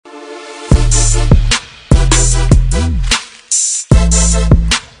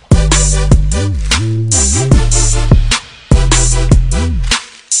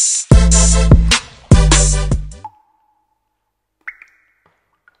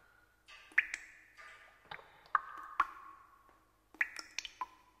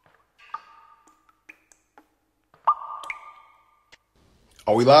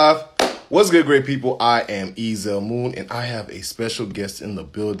Are we live? What's good, great people? I am eznation, and I have a special guest in the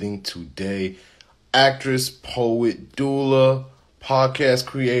building today. Actress, poet, doula, podcast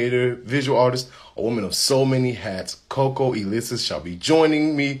creator, visual artist, a woman of so many hats. Coco Elysses shall be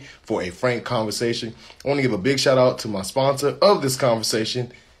joining me for a frank conversation. I want to give a big shout out to my sponsor of this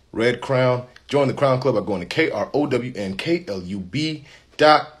conversation, Red Crown. Join the Crown Club by going to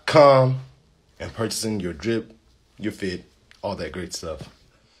KROWNKLUB.com and purchasing your drip, your fit, all that great stuff.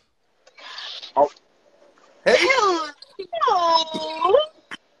 Oh. Hey. Hello.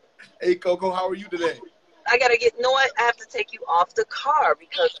 Hey, Coco, how are you today? I gotta get. No, I have to take you off the car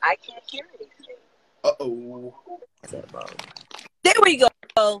because I can't hear anything. Uh-oh. There we go.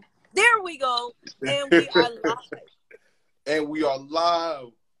 There we go. And we are live. And we are live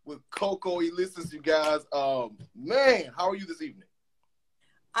with Coco Elysses, you guys. Man, how are you this evening?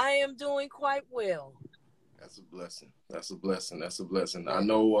 I am doing quite well. That's a blessing. That's a blessing. That's a blessing. I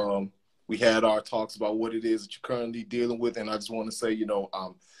know we had our talks about what it is that you're currently dealing with, and I just want to say,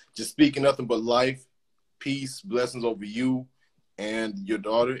 just speaking nothing but life, peace, blessings over you and your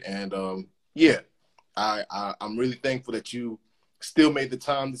daughter. And I'm really thankful that you still made the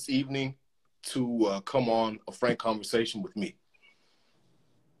time this evening to come on a frank conversation with me.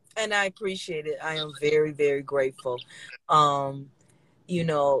 And I appreciate it. I am very, very grateful. I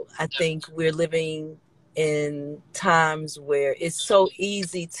think we're living in times where it's so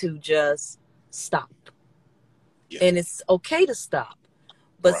easy to just stop. Yeah. And it's okay to stop.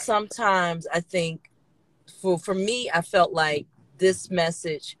 But right. Sometimes I think for me, I felt like this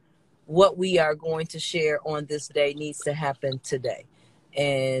message, what we are going to share on this day needs to happen today.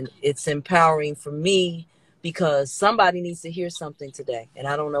 And it's empowering for me because somebody needs to hear something today. And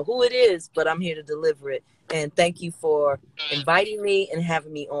I don't know who it is, but I'm here to deliver it. And thank you for inviting me and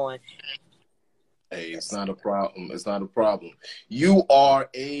having me on. Hey, it's not a problem. It's not a problem. You are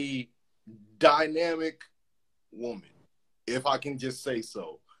a dynamic woman, if I can just say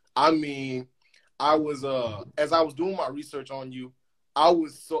so. I mean, I was as I was doing my research on you, I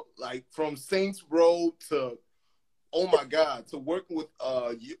was so like from Saints Row to, oh my God, to working with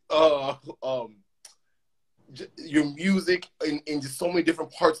your music in just so many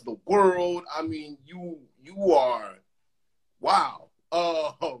different parts of the world. I mean, you are, wow.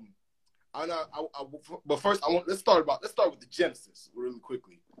 But first, let's start with the genesis really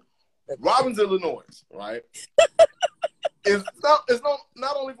quickly. Robbins, Illinois, right? It's not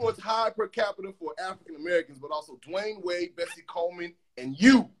only for its high per capita for African Americans, but also Dwayne Wade, Bessie Coleman, and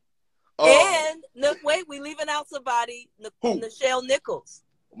you. And wait, we leaving out somebody, Nichelle Nichols.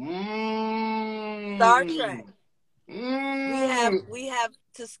 Star Trek. We have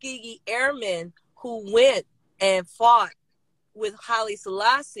Tuskegee Airmen who went and fought with Haile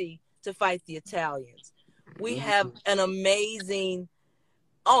Selassie to fight the Italians. We have an amazing.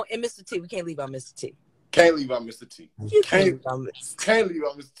 Oh, and Mr. T. We can't leave out Mr. T. Can't leave out Mr. T. You can't leave out Mr. T. Can't leave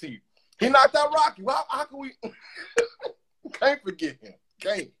out Mr. T. He knocked out Rocky. How can we? Can't forget him.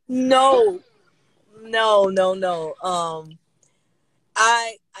 Can't. No.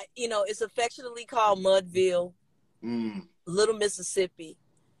 I it's affectionately called Mudville, Little Mississippi.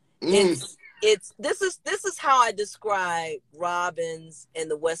 This is how I describe Robbins and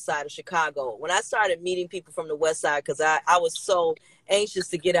the West Side of Chicago. When I started meeting people from the West Side, because I was so anxious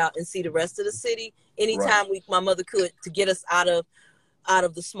to get out and see the rest of the city. Anytime my mother could to get us out of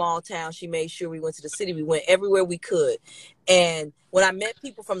the small town, she made sure we went to the city. We went everywhere we could. And when I met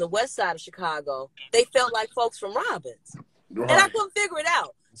people from the West Side of Chicago, they felt like folks from Robbins. Right. And I couldn't figure it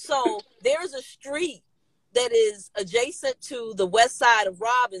out. So there's a street that is adjacent to the west side of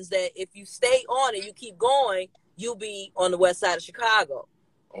Robbins that if you stay on and you keep going, you'll be on the west side of Chicago.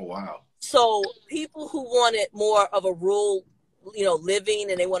 Oh, wow. So people who wanted more of a rural, living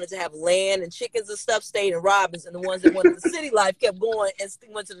and they wanted to have land and chickens and stuff stayed in Robbins, and the ones that wanted the city life kept going and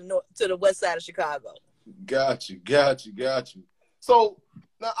went to the west side of Chicago. Got you. So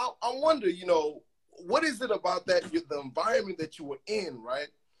now I wonder, what is it about the environment that you were in, right,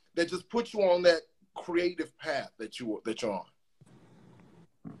 that just put you on that creative path that you're on?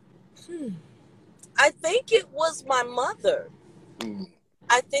 I think it was my mother.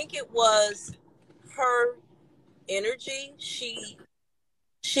 I think it was her energy. She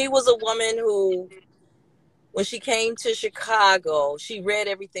was a woman who, when she came to Chicago, she read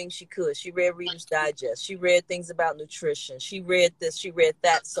everything she could. She read Reader's Digest. She read things about nutrition. She read this. She read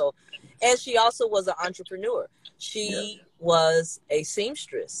that. So, and she also was an entrepreneur. She was a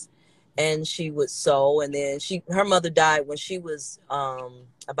seamstress. And she would sew, and then her mother died when she was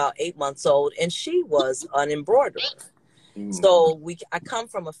about 8 months old, and she was an embroiderer. So I come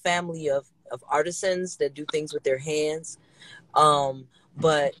from a family of artisans that do things with their hands.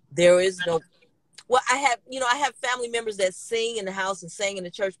 but there is no, well, I have family members that sing in the house and sang in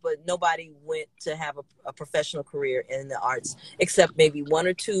the church, but nobody went to have a professional career in the arts, except maybe one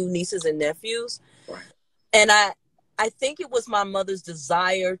or two nieces and nephews. Right. And I think it was my mother's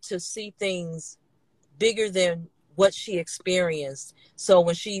desire to see things bigger than what she experienced. So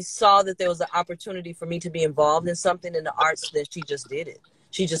when she saw that there was an opportunity for me to be involved in something in the arts, then she just did it.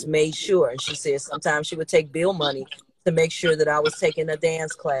 She just made sure. And she said sometimes she would take bill money to make sure that I was taking a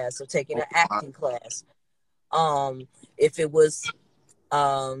dance class or taking an acting class. If it was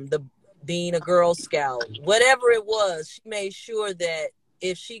the being a Girl Scout, whatever it was, she made sure that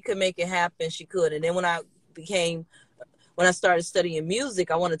if she could make it happen, she could. And then when I started studying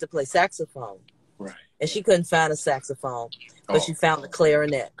music, I wanted to play saxophone. Right. And she couldn't find a saxophone, but she found the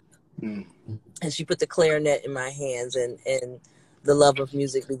clarinet. Mm. And she put the clarinet in my hands, and the love of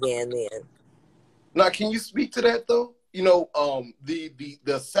music began then. Now, can you speak to that though? You know,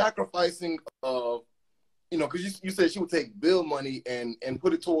 the sacrificing of, you know, because you said she would take bill money and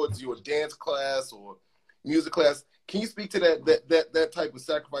put it towards your dance class or music class. Can you speak to that type of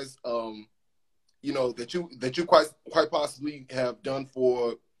sacrifice? You know, that you quite possibly have done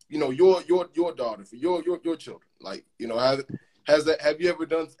for, you know, your daughter, for your children. Like, you know, have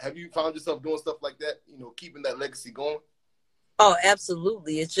you found yourself doing stuff like that? You know, keeping that legacy going. Oh,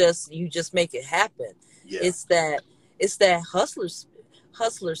 absolutely. It's just, you just make it happen. Yeah. It's that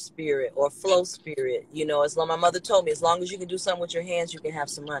hustler spirit or flow spirit. You know, my mother told me, as long as you can do something with your hands, you can have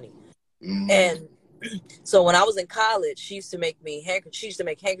some money. Mm-hmm. And so when I was in college, she used to make handkerchiefs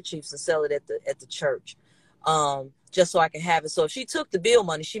and sell it at the church, just so I could have it. So if she took the bill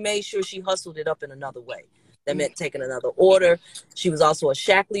money, she made sure she hustled it up in another way. That meant taking another order. She was also a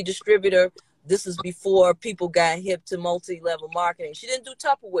Shackley distributor. This is before people got hip to multi-level marketing. She didn't do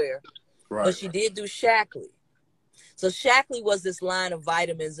Tupperware, right, but she did do Shackley. So Shackley was this line of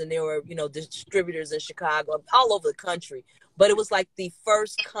vitamins, and there were, you know, distributors in Chicago, all over the country. But it was like the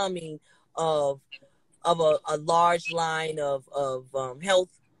first coming of a large line of health,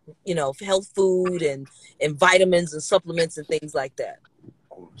 you know, health food and vitamins and supplements and things like that. Of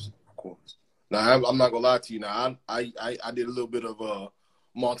course. Now, I'm not gonna lie to you. Now, I did a little bit of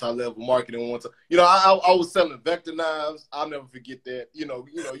multi-level marketing one time. You know, I was selling vector knives. I'll never forget that. You know,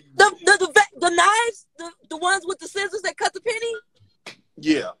 the knives, the ones with the scissors that cut the penny.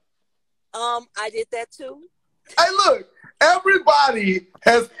 Yeah. I did that too. Hey, look, everybody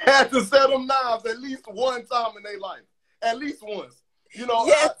has had to sell them knives at least one time in their life. At least once. You know,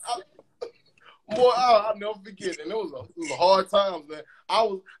 yes. I'll never forget. And it was a hard time, man. I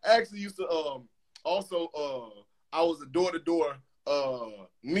actually used to I was a door-to-door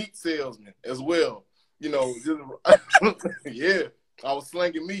meat salesman as well. You know, yeah, I was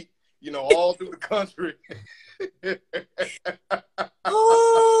slinging meat, you know, all through the country.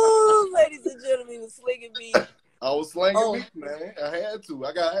 Oh, ladies and gentlemen, he was slinging meat. I was slinging meat, man. I had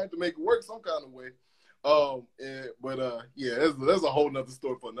to make it work some kind of way. Yeah, there's a whole nother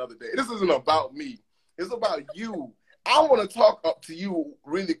story for another day. This isn't about me. It's about you. I want to talk up to you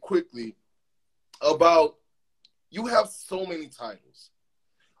really quickly about, you have so many titles: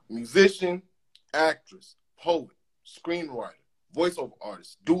 musician, actress, poet, screenwriter, voiceover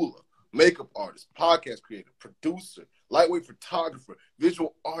artist, doula, makeup artist, podcast creator, producer, lightweight photographer,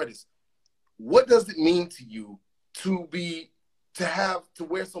 visual artist. What does it mean to you to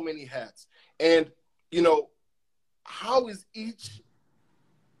wear so many hats? And, you know, how is each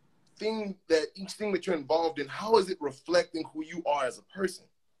thing that you're involved in, how is it reflecting who you are as a person?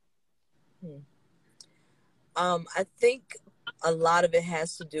 I think a lot of it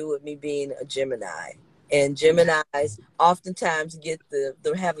has to do with me being a Gemini. And Geminis oftentimes have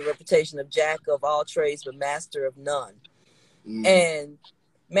the reputation of jack of all trades, but master of none. Mm. And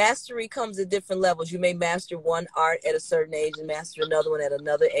mastery comes at different levels. You may master one art at a certain age and master another one at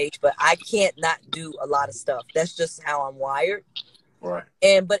another age, but I can't not do a lot of stuff. That's just how I'm wired. Right.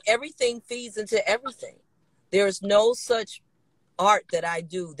 But everything feeds into everything. There is no such art that I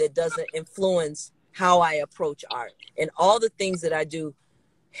do that doesn't influence how I approach art. And all the things that I do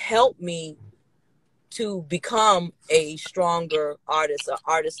help me to become a stronger artist, an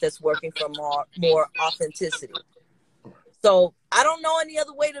artist that's working for more authenticity. So I don't know any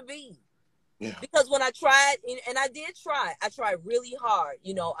other way to be. Yeah. Because when I tried, and I tried really hard.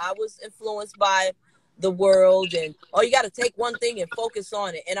 You know, I was influenced by the world, and you got to take one thing and focus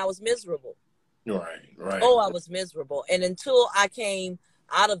on it. And I was miserable. Right. Oh, I was miserable. And until I came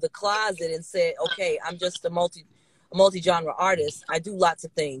out of the closet and said, okay, I'm just a multi-genre artist. I do lots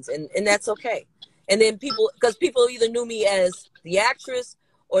of things, and that's okay. And then people either knew me as the actress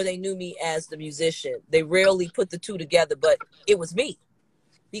or they knew me as the musician. They rarely put the two together, but it was me.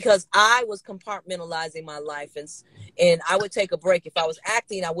 because I was compartmentalizing my life, and I would take a break. If I was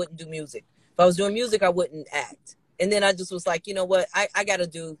acting, I wouldn't do music. If I was doing music, I wouldn't act. And then I just was like, you know what, I got to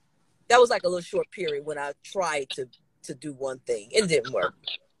do. That was like a little short period when I tried to do one thing. It didn't work.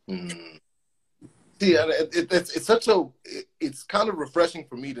 Mm. See, it's kind of refreshing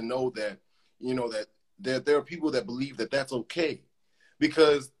for me to know that, you know, that there are people that believe that that's okay,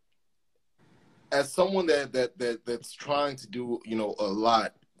 because as someone that's trying to do, you know, a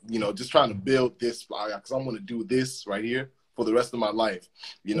lot, you know, just trying to build this, because I'm going to do this right here for the rest of my life,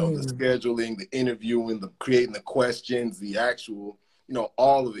 you know, the scheduling, the interviewing, the creating the questions, the actual, you know,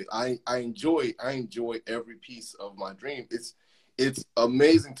 all of it. I enjoy every piece of my dream. It's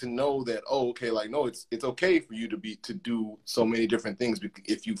amazing to know that, oh, okay, like, no, it's okay for you to do so many different things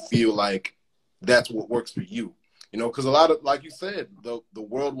if you feel like that's what works for you, you know, because a lot of, like you said, the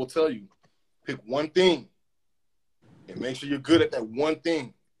world will tell you, pick one thing and make sure you're good at that one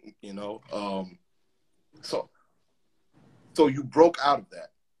thing, you know. So you broke out of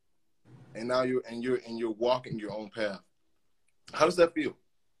that, and now you're walking your own path. How does that feel?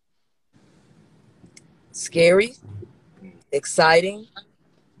 Scary, exciting,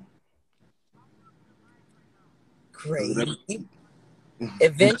 crazy,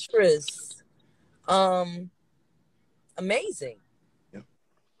 adventurous, amazing, Yeah.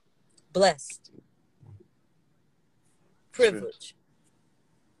 blessed, privilege.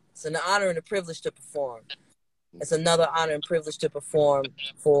 It's an honor and a privilege to perform. It's another honor and privilege to perform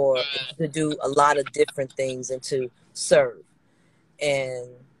to do a lot of different things and to serve. And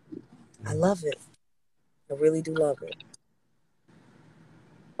I love it. I really do love it.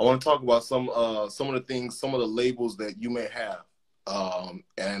 I want to talk about some of the things, some of the labels that you may have.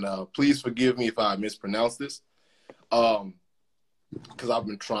 And please forgive me if I mispronounce this, because I've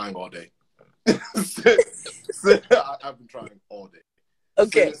been trying all day. I've been trying all day.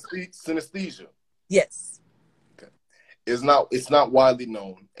 Okay. Synesthesia. Yes. Okay. It's not widely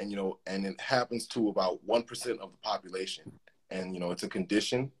known, and you know, and it happens to about 1% of the population. And you know, it's a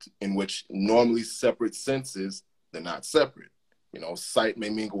condition in which normally separate senses, they're not separate. You know, sight may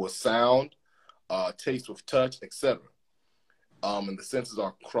mingle with sound, taste with touch, etc. And the senses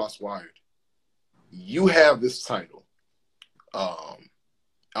are cross-wired. You have this title.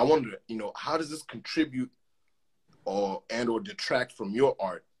 I wonder, you know, how does this contribute or detract from your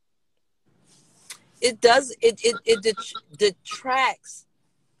art? It does. It detracts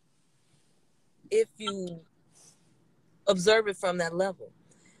if you observe it from that level.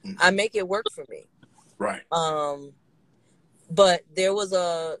 Mm-hmm. I make it work for me. Right. But there was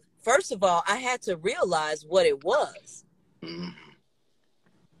first of all, I had to realize what it was. Mm-hmm.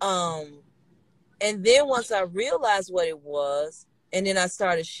 And then once I realized what it was, and then I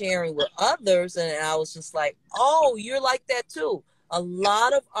started sharing with others, and I was just like, oh, you're like that too. A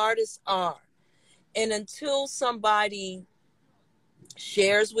lot of artists are. And until somebody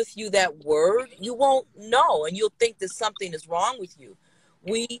shares with you that word, you won't know, and you'll think that something is wrong with you.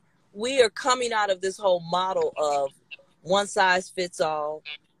 We are coming out of this whole model of one size fits all,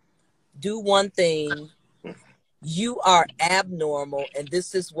 do one thing, you are abnormal, and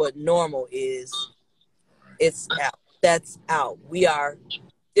this is what normal is. It's out. That's out. We are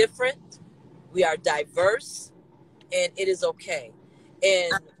different, we are diverse, and it is okay.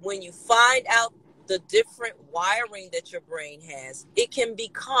 And when you find out the different wiring that your brain has, it can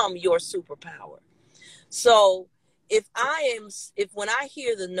become your superpower. So if when I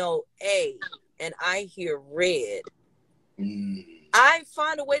hear the note A and I hear red, I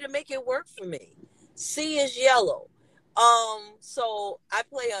find a way to make it work for me. C is yellow. So I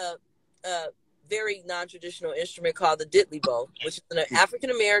play a very non-traditional instrument called the diddley bow, which is an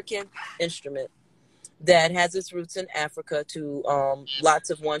African-American instrument that has its roots in Africa to lots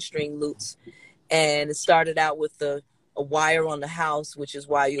of one-string lutes. And it started out with a wire on the house, which is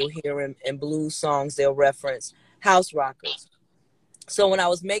why you'll hear in blues songs, they'll reference house rockers. So when I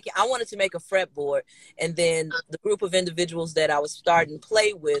wanted to make a fretboard, and then the group of individuals that I was starting to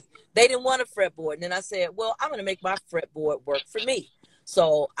play with, they didn't want a fretboard. And then I said, well, I'm going to make my fretboard work for me.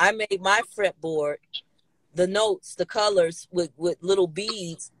 So I made my fretboard, the notes, the colors with little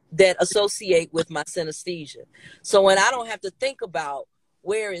beads that associate with my synesthesia. So when I don't have to think about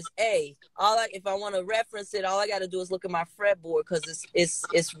where is A, if I want to reference it, all I got to do is look at my fretboard, because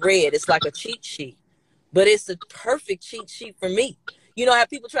it's red. It's like a cheat sheet, but it's the perfect cheat sheet for me. You know how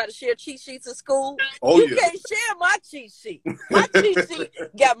people try to share cheat sheets in school? Oh, you can't share my cheat sheet. My cheat sheet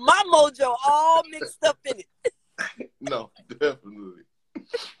got my mojo all mixed up in it. No, definitely.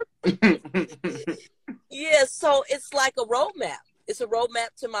 Yeah, so it's like a roadmap. It's a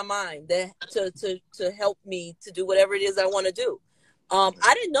roadmap to my mind that to help me to do whatever it is I want to do.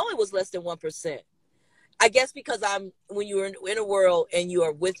 I didn't know it was less than 1%. I guess because when you're in a world and you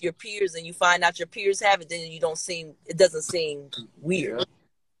are with your peers and you find out your peers have it, then it doesn't seem weird.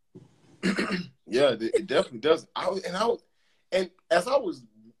 Yeah, yeah, it definitely does. And as I was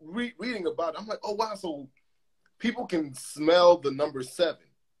reading about it, I'm like, oh wow, so people can smell the number 7,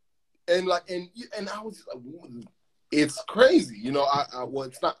 and I was just like, it's crazy, you know. Well,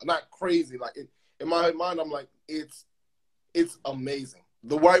 it's not crazy. Like in my mind, I'm like, it's amazing.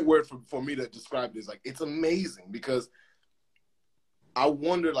 The right word for me to describe it is like, it's amazing, because I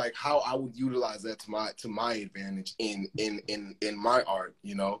wonder like how I would utilize that to my advantage in my art,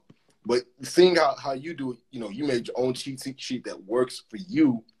 you know. But seeing how you do it, you know, you made your own cheat sheet that works for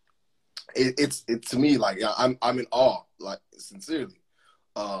you. It's to me like, I'm in awe, like sincerely,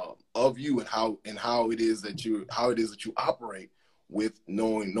 of you and how it is that you operate with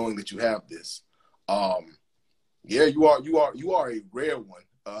knowing that you have this. Yeah, you are a rare one,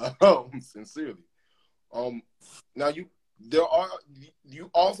 sincerely. Now you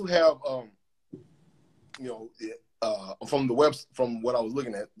also have, you know, from what I was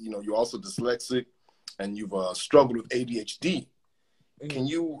looking at, you know, you're also dyslexic, and you've struggled with ADHD.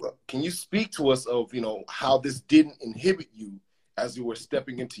 Mm-hmm. Can you speak to us of, you know, how this didn't inhibit you as you were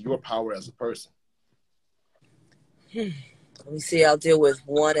stepping into your power as a person? Let me see. I'll deal with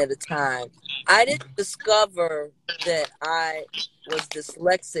one at a time. I didn't discover that I was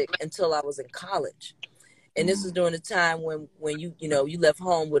dyslexic until I was in college, and this was during the time when you left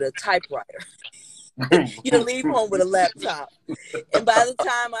home with a typewriter. You didn't leave home with a laptop. And by the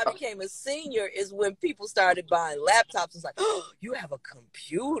time I became a senior is when people started buying laptops. It's like, oh, you have a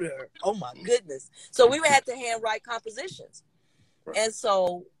computer. Oh my goodness. So we had to handwrite compositions. And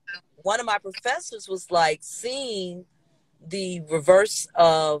so one of my professors was like seeing the reverse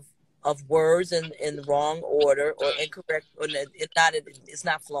of words in the wrong order or incorrect, or it's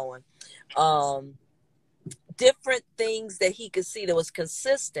not flowing. Different things that he could see that was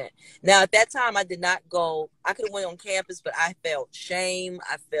consistent. Now at that time I could have went on campus, but I felt shame.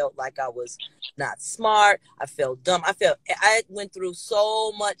 I felt like I was not smart. I felt dumb. I went through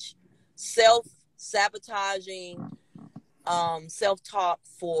so much self-sabotaging, self-talk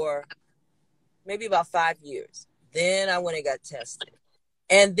for maybe about 5 years. Then I went and got tested.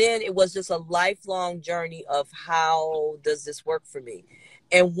 And then it was just a lifelong journey of how does this work for me?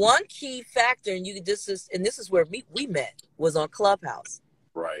 And one key factor, this is where we met, was on Clubhouse.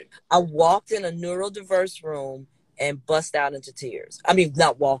 Right. I walked in a neurodiverse room and bust out into tears. I mean,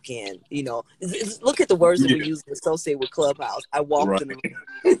 not walk in, you know. Look at the words that we use to associate with Clubhouse. I walked in the room.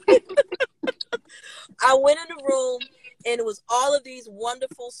 I went in the room, and it was all of these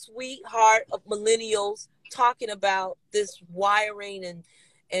wonderful, sweetheart of millennials talking about this wiring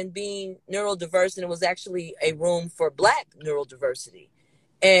and being neurodiverse, and it was actually a room for Black neurodiversity.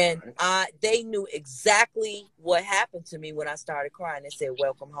 And they knew exactly what happened to me when I started crying. They said,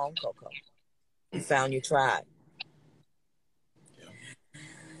 welcome home, Coco. You found your tribe. Yeah.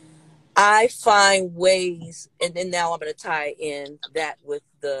 I find ways, and then now I'm going to tie in that with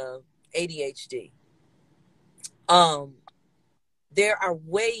the ADHD. There are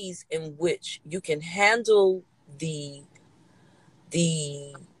ways in which you can handle the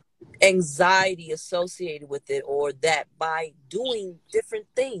anxiety associated with it, or that by doing different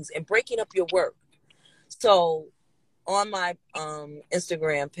things and breaking up your work. So on my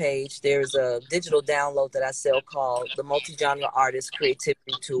Instagram page, there's a digital download that I sell called the Multi-Genre Artist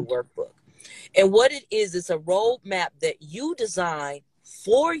Creativity Tool Workbook. And what it is, it's a roadmap that you design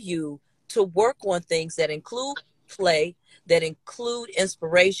for you to work on things that include play, that include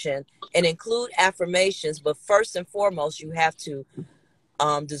inspiration, and include affirmations. But first and foremost, you have to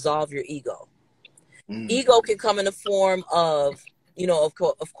dissolve your ego. Ego can come in the form of,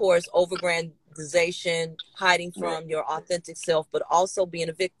 of course, overgrandization, hiding from your authentic self, but also being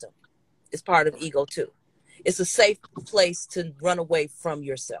a victim is part of ego too. It's a safe place to run away from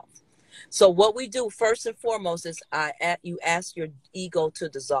yourself. So what we do first and foremost is you ask your ego to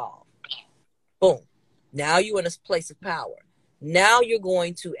dissolve. Boom. Now you're in a place of power. Now you're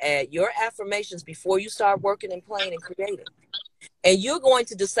going to add your affirmations before you start working and playing and creating. And you're going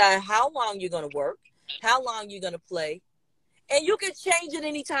to decide how long you're going to work, how long you're going to play, and you can change it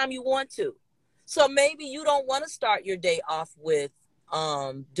anytime you want to. So maybe you don't want to start your day off with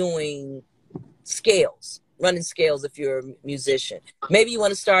doing scales, running scales if you're a musician. Maybe you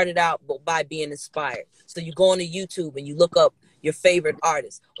want to start it out by being inspired. So you go on to YouTube and you look up your favorite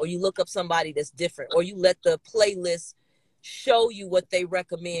artist, or you look up somebody that's different, or you let the playlist show you what they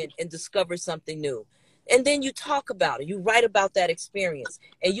recommend and discover something new. And then you talk about it. You write about that experience.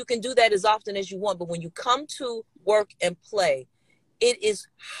 And you can do that as often as you want. But when you come to work and play, It is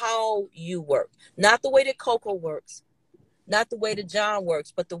how you work, not the way that Coco works, not the way that John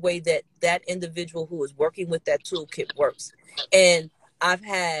works, but the way that that individual who is working with that toolkit works. And I've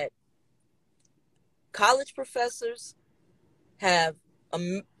had college professors have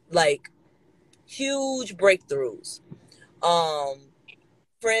like huge breakthroughs. Um,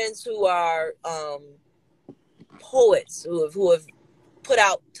 Friends who are poets who have put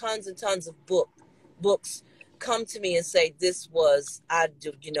out tons and tons of books come to me and say, this was, I'm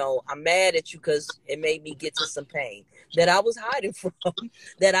mad at you because it made me get to some pain that I was hiding from,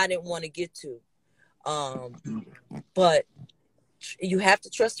 that I didn't want to get to. But you have to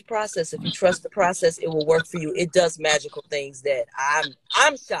trust the process. If you trust the process, it will work for you. It does magical things that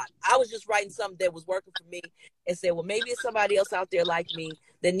I'm shocked. I was just writing something that was working for me and said, well, maybe it's somebody else out there like me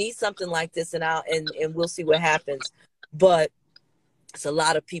that needs something like this, and we'll see what happens. But it's a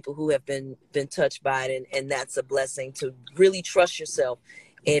lot of people who have been touched by it, and that's a blessing, to really trust yourself.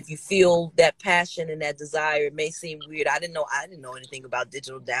 And if you feel that passion and that desire, it may seem weird. I didn't know anything about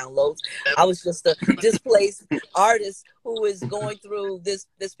digital downloads. I was just a displaced artist who is going through this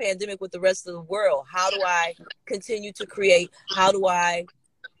pandemic with the rest of the world. How do I continue to create? How do I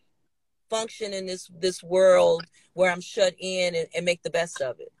function in this world where I'm shut in, and make the best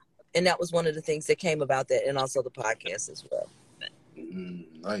of it? And that was one of the things that came about that, and also the podcast as well.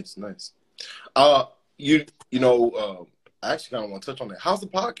 Nice. I actually kind of want to touch on that. How's the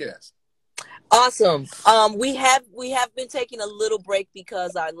podcast? Awesome. We have been taking a little break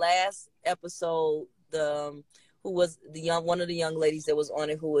because our last episode, who was one of the young ladies that was on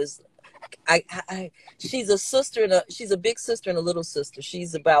it, who was, she's a sister she's a big sister and a little sister.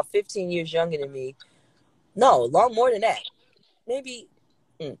 She's about 15 years younger than me. No, long more than that. Maybe.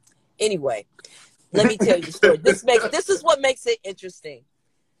 Anyway, let me tell you the story. This is what makes it interesting.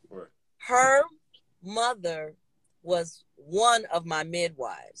 Her mother was one of my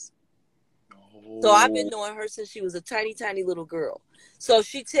midwives. So I've been knowing her since she was a tiny, tiny little girl. So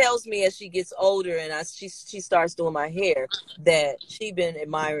she tells me as she gets older and she starts doing my hair that she been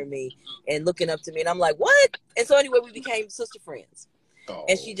admiring me and looking up to me. And I'm like, what? And so anyway, we became sister friends.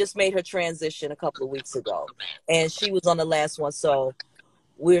 And she just made her transition a couple of weeks ago. And she was on the last one. So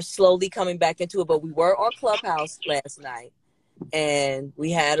we're slowly coming back into it. But we were on Clubhouse last night. And we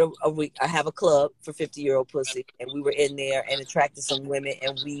had I have a club for 50-year-old pussy, and we were in there and attracted some women,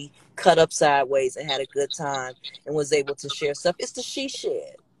 and we cut up sideways and had a good time and was able to share stuff. It's the she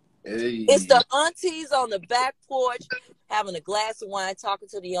shed. Hey. It's the aunties on the back porch having a glass of wine, talking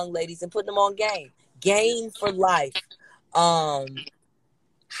to the young ladies and putting them on game for life. How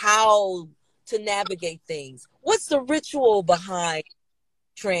to navigate things. What's the ritual behind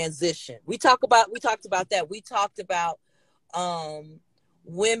transition? We talked about that. We talked about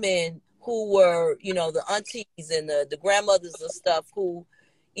women who were, the aunties and the grandmothers and stuff who,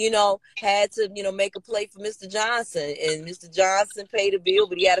 had to, make a plate for Mr. Johnson, and Mr. Johnson paid a bill,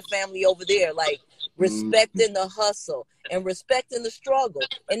 but he had a family over there, like respecting the hustle and respecting the struggle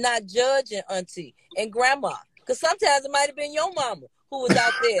and not judging auntie and grandma. Because sometimes it might have been your mama who was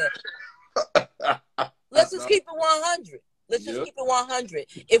out there. Let's just keep it 100. Let's just keep it 100.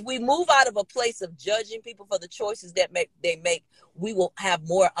 If we move out of a place of judging people for the choices that they make, we will have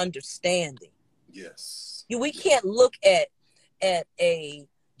more understanding. Yes. We can't look at a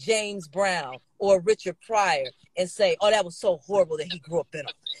James Brown or Richard Pryor and say, "Oh, that was so horrible that he grew up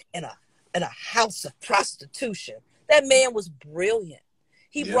in a house of prostitution." That man was brilliant.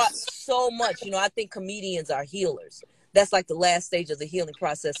 He brought so much. I think comedians are healers. That's like the last stage of the healing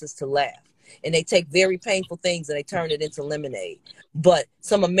process, is to laugh. And they take very painful things and they turn it into lemonade. But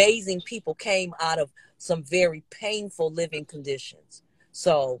some amazing people came out of some very painful living conditions.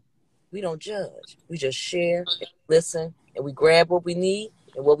 So we don't judge. We just share, and listen, and we grab what we need,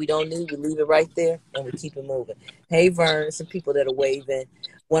 and what we don't need, we leave it right there, and we keep it moving. Hey, Vern, some people that are waving.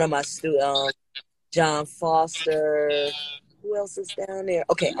 One of my students, John Foster. Who else is down there?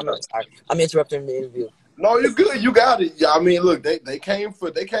 Okay, I'm sorry. I'm interrupting the interview. No, you're good. You got it. I mean, look, they came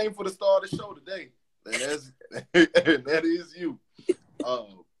for the star of the show today, and that is you.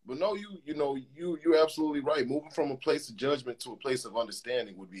 But no, you're absolutely right. Moving from a place of judgment to a place of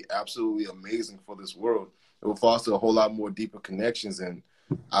understanding would be absolutely amazing for this world. It would foster a whole lot more deeper connections, and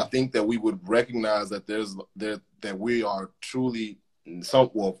I think that we would recognize that that we are truly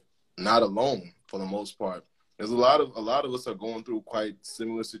not alone for the most part. There's a lot of us are going through quite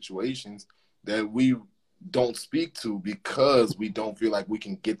similar situations that we don't speak to because we don't feel like we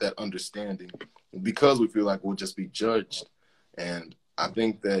can get that understanding, because we feel like we'll just be judged. And I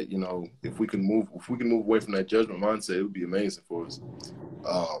think that, if we can move away from that judgment mindset, it would be amazing for us,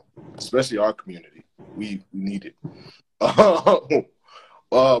 especially our community. We need it. I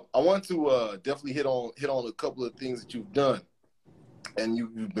want to definitely hit on a couple of things that you've done, and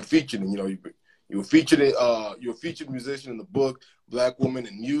you've been featured. And you were featured in you're a featured musician in the book Black Woman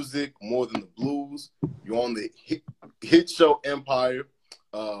in Music, More Than the Blues. You're on the hit show Empire.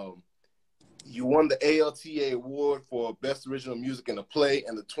 You won the ALTA Award for Best Original Music in a Play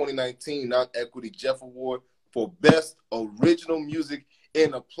and the 2019 Non-Equity Jeff Award for Best Original Music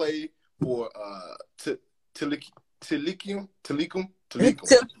in a Play for Tillicum.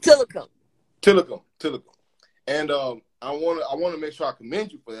 And I want to make sure I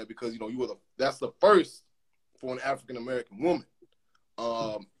commend you for that, because that's the first for an African American woman.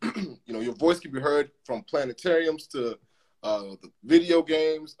 Your voice can be heard from planetariums to the video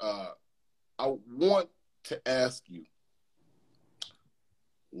games. I want to ask you,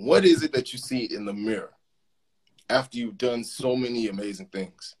 what is it that you see in the mirror after you've done so many amazing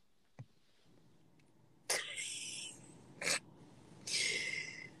things?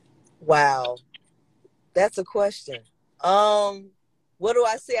 Wow, that's a question. What do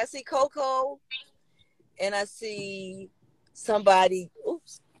I see? I see Coco, and I see somebody.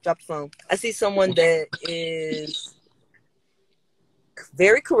 Oops, dropped the phone. I see someone that is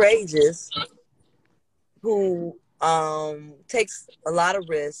very courageous, who takes a lot of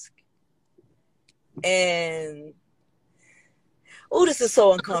risk, and this is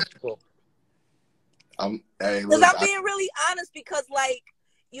so uncomfortable. Because I'm being really honest, because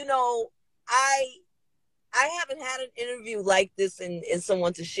I haven't had an interview like this and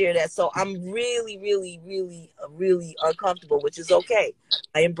someone to share that. So I'm really, really, really, really uncomfortable, which is okay.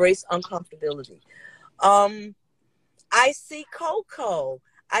 I embrace uncomfortability. I see Coco.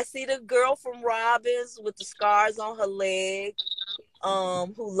 I see the girl from Robbins with the scars on her leg,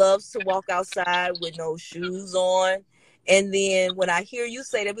 who loves to walk outside with no shoes on. And then when I hear you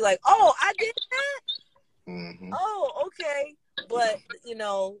say that, be like, oh, I did that? Mm-hmm. Oh, okay. But,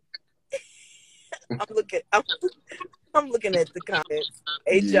 I'm looking at the comments.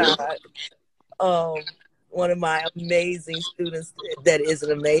 Hey, John, one of my amazing students that is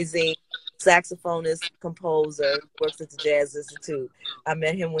an amazing saxophonist, composer, works at the Jazz Institute. I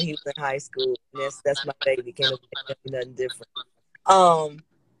met him when he was in high school. And that's my baby. Can't be nothing different.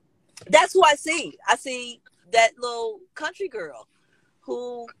 That's who I see. I see that little country girl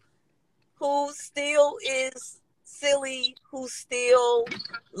who still is silly, who still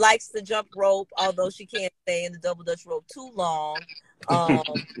likes to jump rope, although she can't stay in the double dutch rope too long.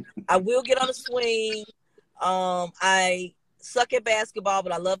 I will get on a swing. I suck at basketball,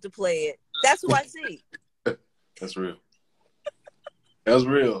 but I love to play it. That's who I see. That's real. That's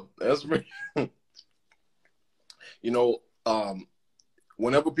real. That's real.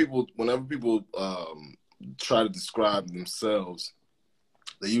 Whenever people try to describe themselves,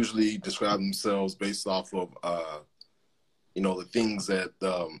 they usually describe themselves based off of the things that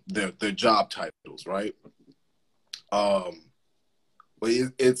their job titles, right? But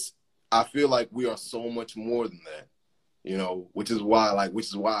I feel like we are so much more than that, which is why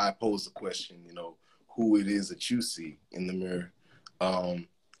I pose the question, who it is that you see in the mirror. And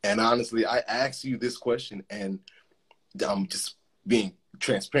honestly, I asked you this question, and I'm just being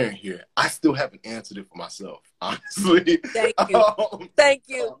transparent here. I still haven't answered it for myself, honestly. Thank you. Thank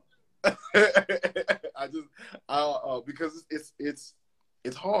you. Because it's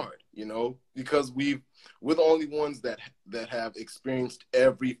hard, because we're the only ones that have experienced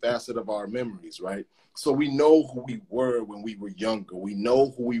every facet of our memories, right? So we know who we were when we were younger. We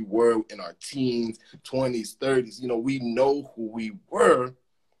know who we were in our teens, 20s, 30s. We know who we were,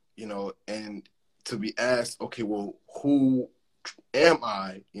 and to be asked, okay, well, who am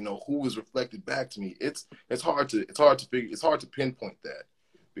I? Who is reflected back to me? It's hard to pinpoint that,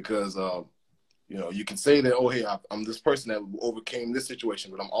 because you can say that, oh, hey, I'm this person that overcame this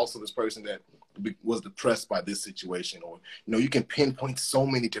situation, but I'm also this person that was depressed by this situation, or you can pinpoint so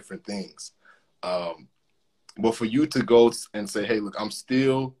many different things. But for you to go and say, hey, look, I'm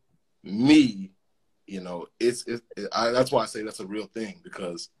still me, that's why I say that's a real thing,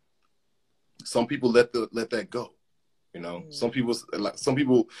 because some people let that go. Some people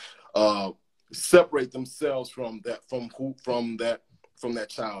separate themselves from that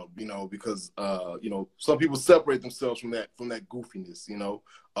child, because some people separate themselves from that goofiness,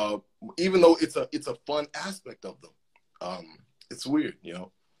 even though it's a fun aspect of them. It's weird,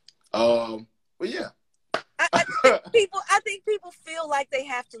 but yeah. I think people feel like they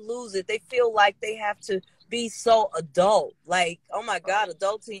have to lose it. They feel like they have to be so adult. Like, oh my God,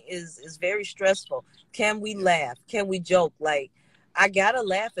 adulting is very stressful. Can we laugh? Can we joke? Like, I gotta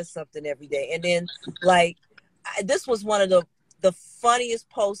laugh at something every day. And then, like, this was one of the the funniest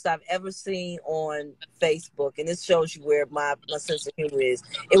post I've ever seen on Facebook, and this shows you where my sense of humor is.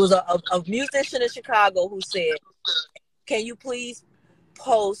 It was a musician in Chicago who said, "Can you please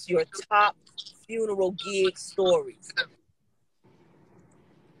post your top funeral gig stories?"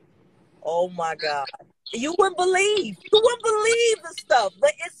 Oh my God. You wouldn't believe the stuff.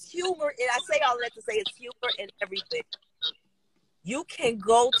 But it's humor. And I say all that to say it's humor in everything. You can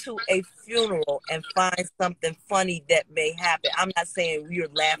go to a funeral and find something funny that may happen. I'm not saying we're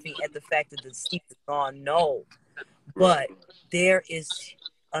laughing at the fact that the deceased is gone. No. But there is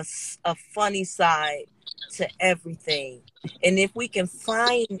a funny side to everything. And if we can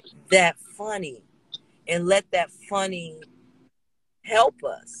find that funny and let that funny help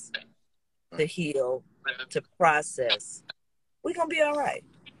us to heal, to process, we're going to be all right.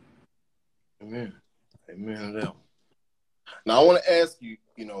 Amen. Amen to that. Now, I want to ask you,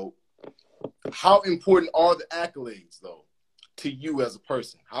 how important are the accolades, though, to you as a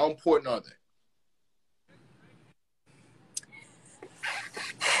person? How important are they?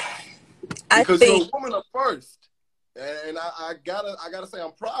 Because you're a woman of first, and I gotta say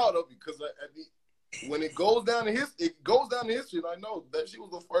I'm proud of you, because when it goes down to history, and I know that she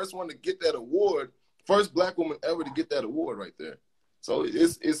was the first one to get that award, first Black woman ever to get that award right there. So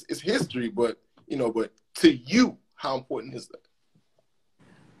it's history, but to you, how important is that?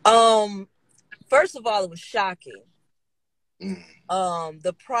 First of all, it was shocking.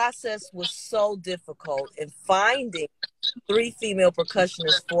 The process was so difficult in finding 3 female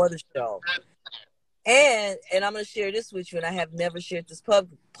percussionists for the show. And I'm going to share this with you, and I have never shared this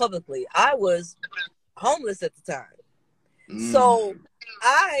publicly. I was homeless at the time. So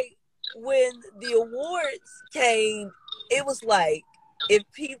when the awards came, it was like if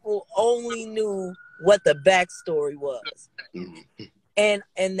people only knew what the backstory was. And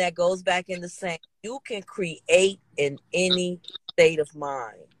that goes back into saying you can create in any state of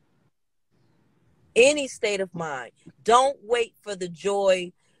mind. Any state of mind. Don't wait for the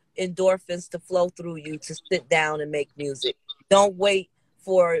joy endorphins to flow through you to sit down and make music. Don't wait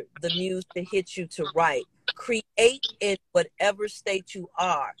for the muse to hit you to write. Create in whatever state you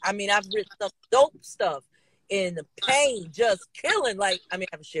are. I mean, I've written some dope stuff in the pain, just killing. I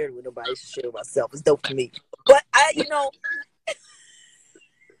haven't shared it with nobody. I should share it with myself. It's dope to me. But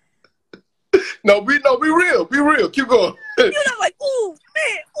No, be real. Be real. Keep going. Like, ooh,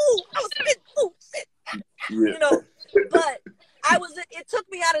 man, ooh, I was spitting, ooh, shit. Yeah. But it took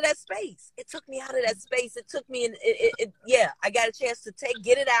me out of that space. It took me in, yeah, I got a chance to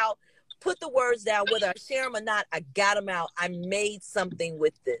get it out, put the words down, whether I share them or not, I got them out. I made something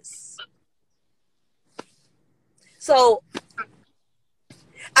with this. So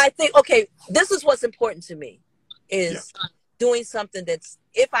I think, okay, this is what's important to me is doing something that's,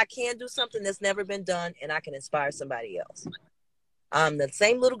 if I can do something that's never been done and I can inspire somebody else. I'm the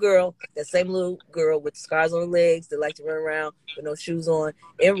same little girl with scars on her legs that like to run around with no shoes on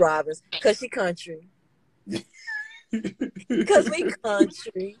in Robbins because she country. Because we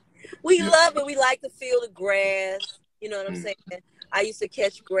country. We love it. We like to feel the grass. You know what I'm saying? I used to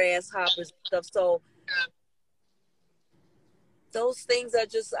catch grasshoppers and stuff. So those things are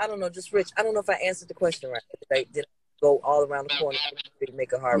just, I don't know, just rich. I don't know if I answered the question right. Did I go all around the corner to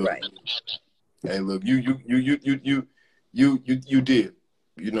make it hard right? Hey, look, you did. You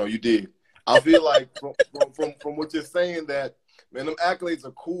did. I feel like from what you're saying that, man, them accolades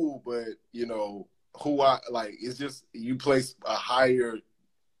are cool, but who I like, it's just you place a higher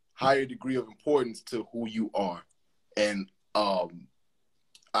degree of importance to who you are, and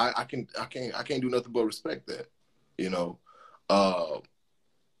I can't do nothing but respect that,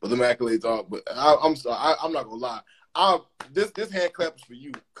 but them accolades are. But I'm sorry, I'm not gonna lie. This hand clap is for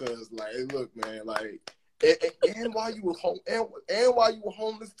you, cause hey, look, man, and while you were home, and while you were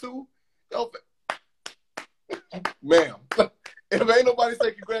homeless too, ma'am. If ain't nobody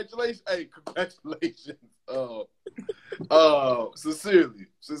say congratulations, hey, congratulations.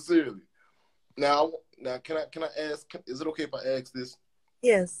 Sincerely. Now, can I ask? Is it okay if I ask this?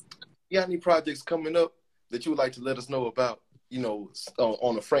 Yes. You got any projects coming up that you would like to let us know about?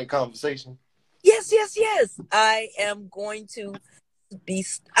 On a frank conversation. Yes. I am going to be.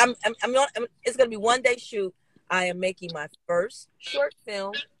 It's going to be one day shoot. I am making my first short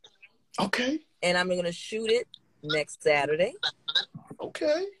film. Okay. And I'm going to shoot it next Saturday.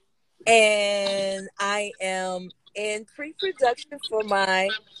 Okay. And I am in pre-production for my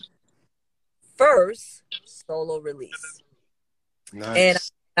first solo release. Nice. And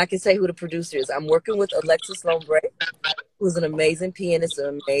I can say who the producer is. I'm working with Alexis Lombre, who's an amazing pianist,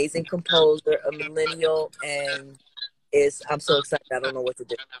 an amazing composer, a millennial, and I'm so excited. I don't know what to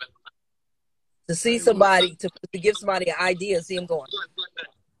do. To see somebody, to give somebody an idea and see them going,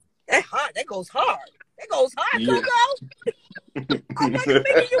 that hard, that goes hard. That goes hard, Yeah. Coco. I'm like, I'm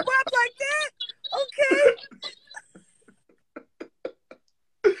making you rap like that?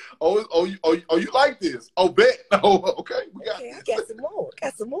 Okay. Oh, you like this? Oh, bet. Oh, okay. We got Okay, this. I got some more.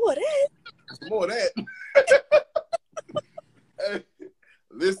 Got some more of that. Some more of that. Hey,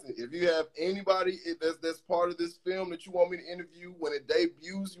 listen, if you have anybody that's part of this film that you want me to interview when it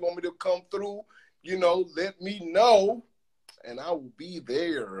debuts, you want me to come through, let me know, and I will be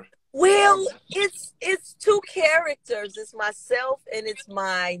there. Well, it's two characters. It's myself and it's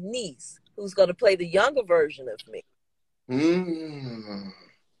my niece who's going to play the younger version of me.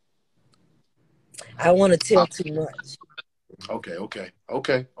 I don't want to tell too much. Okay.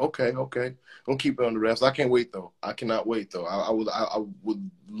 Don't keep it on the rest. I can't wait though. I cannot wait though. I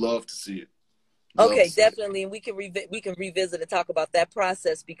would love to see it. Okay, definitely, and we can revisit and talk about that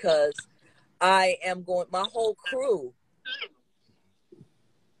process because I am going. My whole crew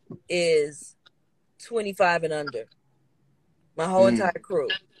is 25 and under. My whole entire crew,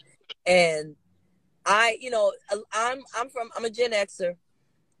 and I'm a Gen Xer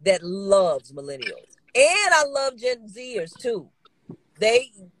that loves millennials, and I love Gen Zers too.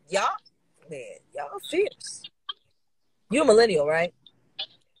 Y'all fierce. You're a millennial, right?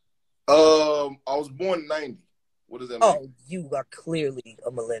 I was born in 90. What does that mean? Oh, you are clearly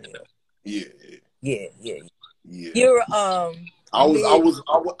a millennial. Yeah. You're I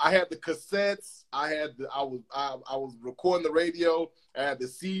had the cassettes. I was recording the radio. I had the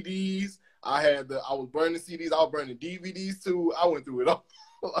CDs. I was burning CDs. I was burning DVDs too. I went through it all.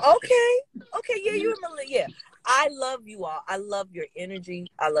 Okay. Yeah, you're a millennial. Yeah, I love you all. I love your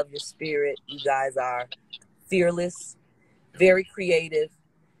energy. I love your spirit. You guys are fearless, very creative,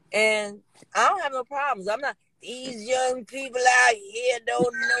 and I don't have no problems. I'm not. These young people out here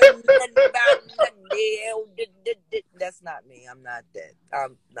don't know nothing about nothing. That's not me. I'm not that.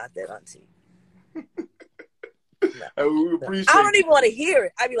 I'm not that auntie. No. We appreciate I don't even want to hear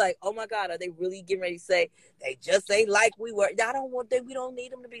it. I'd be like, oh my God, are they really getting ready to say they just ain't like we were? I don't want them. We don't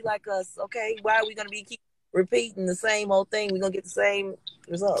need them to be like us. Okay, why are we gonna keep repeating the same old thing? We're gonna get the same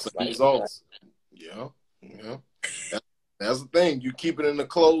results. Yeah. That's the thing. You keep it in a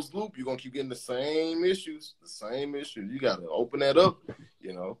closed loop, you're gonna keep getting the same issues. You gotta open that up,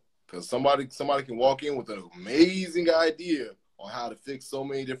 because somebody can walk in with an amazing idea on how to fix so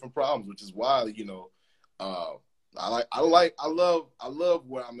many different problems, which is why, I love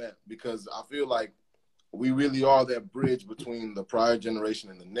where I'm at, because I feel like we really are that bridge between the prior generation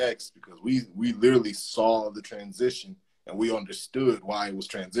and the next, because we literally saw the transition and we understood why it was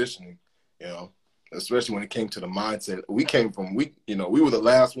transitioning, especially when it came to the mindset. We were the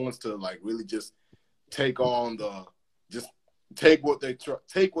last ones to like really just take on take what they're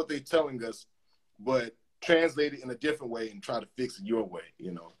telling us, but translate it in a different way and try to fix it your way.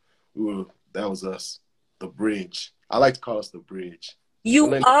 That was us, the bridge. I like to call us the bridge.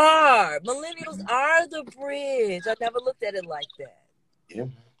 You are. Millennials are the bridge. I never looked at it like that. Yeah.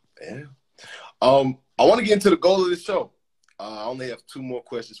 I want to get into the goal of the show. I only have 2 more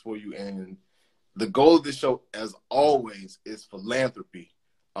questions for you, and the goal of the show, as always, is philanthropy.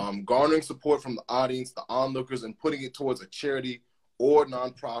 Garnering support from the audience, the onlookers, and putting it towards a charity or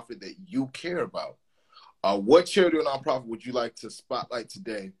nonprofit that you care about. What charity or nonprofit would you like to spotlight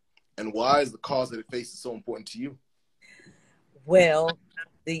today, and why is the cause that it faces so important to you? Well,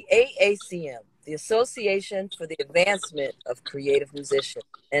 the AACM, the Association for the Advancement of Creative Musicians,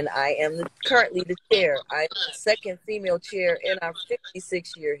 and I am currently the chair. I am the second female chair in our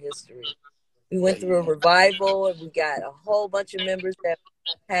 56-year history. We went through a revival, and we got a whole bunch of members that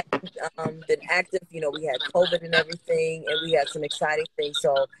had been active. We had COVID and everything, and we had some exciting things.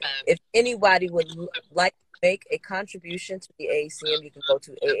 So if anybody would like to make a contribution to the AACM, you can go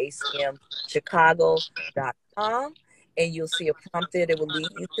to aacmchicago.com, and you'll see a prompt there that will lead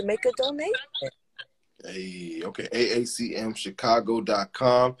you to make a donation. Hey, okay,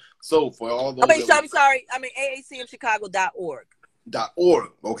 aacmchicago.com. So for all those aacmchicago.org.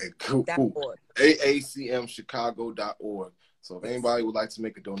 Okay, cool. aacmchicago.org. So if anybody would like to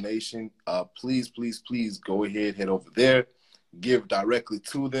make a donation, please go ahead, head over there, give directly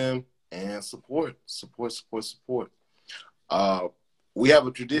to them, and support. We have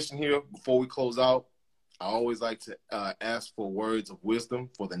a tradition here before we close out. I always like to ask for words of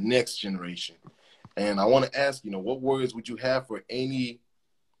wisdom for the next generation. And I want to ask, what words would you have for any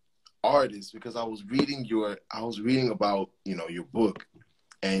artist? Because I was reading about, your book,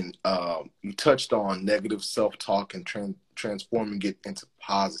 and you touched on negative self-talk and transforming it into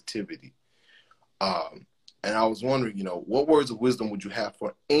positivity. And I was wondering, what words of wisdom would you have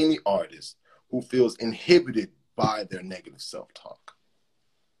for any artist who feels inhibited by their negative self-talk?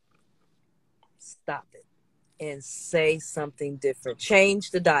 Stop it and say something different. Change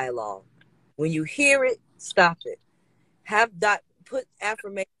the dialogue. When you hear it, stop it. Put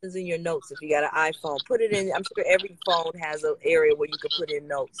affirmations in your notes. If you got an iPhone, put it in. I'm sure every phone has an area where you can put in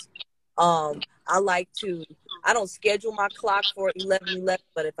notes. I don't schedule my clock for 11:11,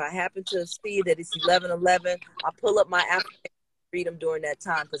 but if I happen to see that it's 11:11, I pull up my affirmations, read them during that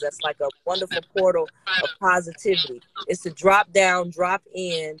time, because that's like a wonderful portal of positivity. It's to drop down, drop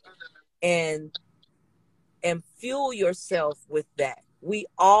in, and fuel yourself with that. We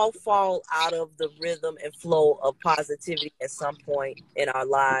all fall out of the rhythm and flow of positivity at some point in our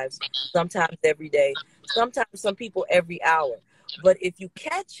lives, sometimes every day, sometimes some people every hour. But if you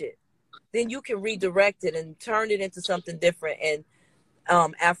catch it, then you can redirect it and turn it into something different. And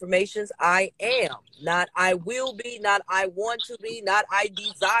affirmations: I am, not I will be, not I want to be, not I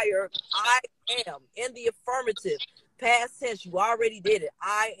desire. I am, in the affirmative, past tense. You already did it.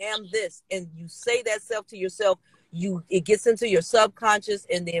 I am this, and you say that self to yourself. It gets into your subconscious,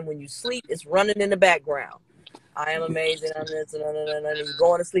 and then when you sleep, it's running in the background. I am amazing. I'm this, and you're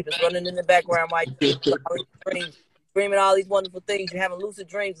going to sleep. It's running in the background while you dreams, dreaming all these wonderful things. You're having lucid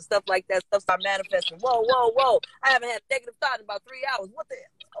dreams and stuff like that. Stuff start manifesting. Whoa, whoa, whoa! I haven't had a negative thought in about 3 hours. What the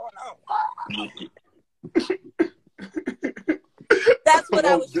hell is going on? That's what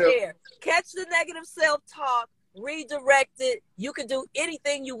I would share. Catch the negative self-talk, redirect it. You can do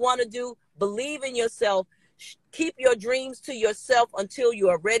anything you want to do. Believe in yourself. Keep your dreams to yourself until you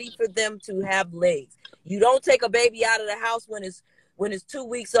are ready for them to have legs. You don't take a baby out of the house when it's 2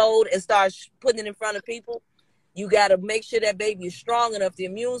 weeks old and start putting it in front of people. You got to make sure that baby is strong enough. The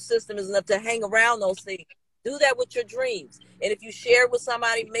immune system is enough to hang around those things. Do that with your dreams. And if you share with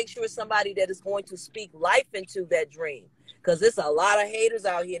somebody, make sure it's somebody that is going to speak life into that dream. Because there's a lot of haters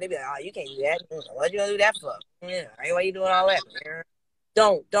out here. They be like, oh, you can't do that. What you going to do that for? Yeah, why you doing all that?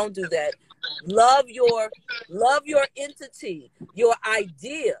 Don't do that. Love your entity, your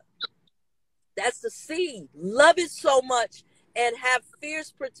idea. That's the seed. Love it so much and have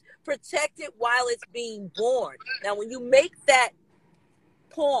fierce protect it while it's being born. Now, when you make that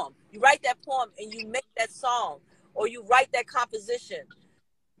poem, you write that poem and you make that song, or you write that composition,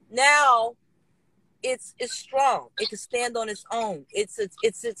 now it's strong. It can stand on its own. It's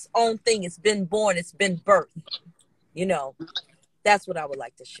its own thing. It's been born. It's been birthed. That's what I would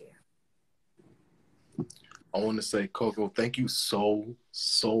like to share. I want to say, Coco, thank you so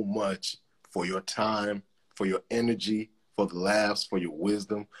much for your time, for your energy, for the laughs, for your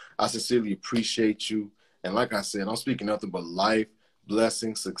wisdom. I sincerely appreciate you. And like I said, I'm speaking nothing but life,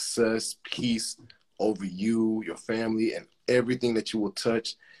 blessing, success, peace over you, your family, and everything that you will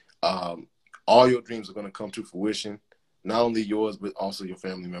touch. All your dreams are going to come to fruition, not only yours, but also your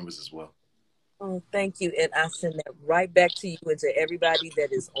family members as well. Oh, thank you. And I send that right back to you and to everybody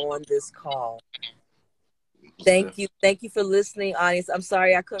that is on this call. Thank you. Thank you for listening, audience. I'm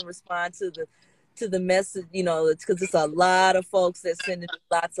sorry I couldn't respond to the message, because it's a lot of folks that send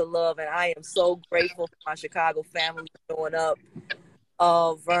lots of love, and I am so grateful for my Chicago family showing up.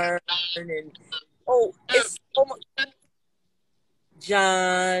 Vern and it's so much.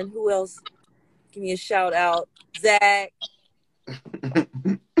 John, who else? Give me a shout out. Zach.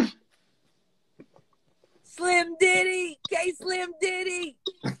 Slim Diddy. K Slim Diddy.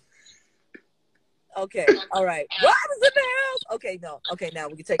 Okay, all right. Rob is in the house. Okay, no. Okay, now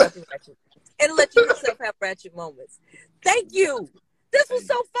we can take out the ratchet and let you yourself have ratchet moments. Thank you. This was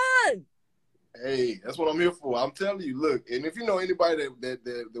so fun. Hey, that's what I'm here for. I'm telling you, look, and if you know anybody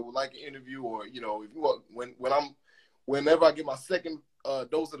that would like an interview, or if you want, whenever I get my second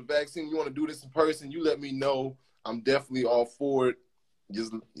dose of the vaccine, you want to do this in person, you let me know. I'm definitely all for it.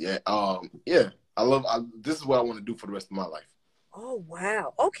 Just this is what I want to do for the rest of my life. Oh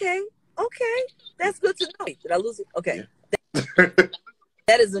wow. Okay. That's good to know. Did I lose it? Okay. Yeah.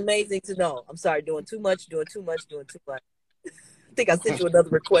 That is amazing to know. I'm sorry, doing too much. I think I sent you another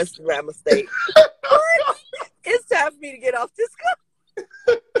request by mistake. It's time for me to get off this call.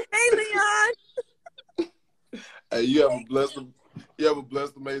 Hey, Leon. Hey, you have a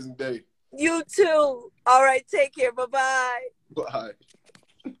blessed, amazing day. You too. All right, take care. Bye-bye. Bye.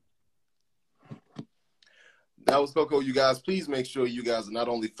 That was Coco, you guys. Please make sure you guys are not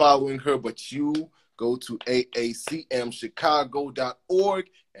only following her, but you go to aacmchicago.org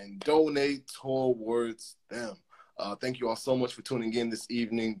and donate towards them. Thank you all so much for tuning in this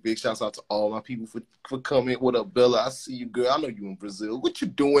evening. Big shouts out to all my people for coming. What up, Bella? I see you, girl. I know you in Brazil. What you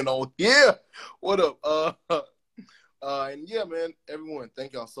doing on here? What up? And yeah, man, everyone,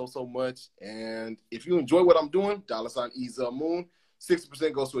 thank y'all so much. And if you enjoy what I'm doing, $eznation.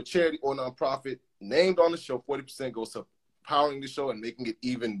 60% goes to a charity or nonprofit named on the show. 40% goes to powering the show and making it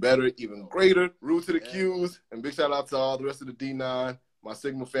even better, even greater. Root to the Qs, and big shout out to all the rest of the D9, my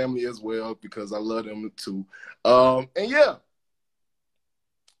Sigma family as well, because I love them too. And yeah,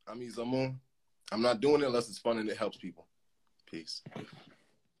 I'm eznation. I'm not doing it unless it's fun and it helps people. Peace.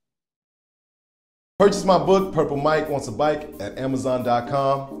 Purchase my book, Purple Mike Wants a Bike, at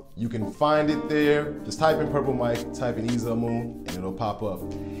Amazon.com. You can find it there. Just type in Purple Mike, type in eznation, and it'll pop up.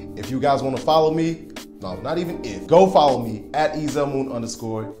 If you guys want to follow me, no, not even if, go follow me at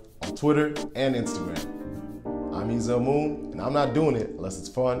eznation_ on Twitter and Instagram. I'm eznation, and I'm not doing it unless it's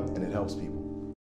fun and it helps people.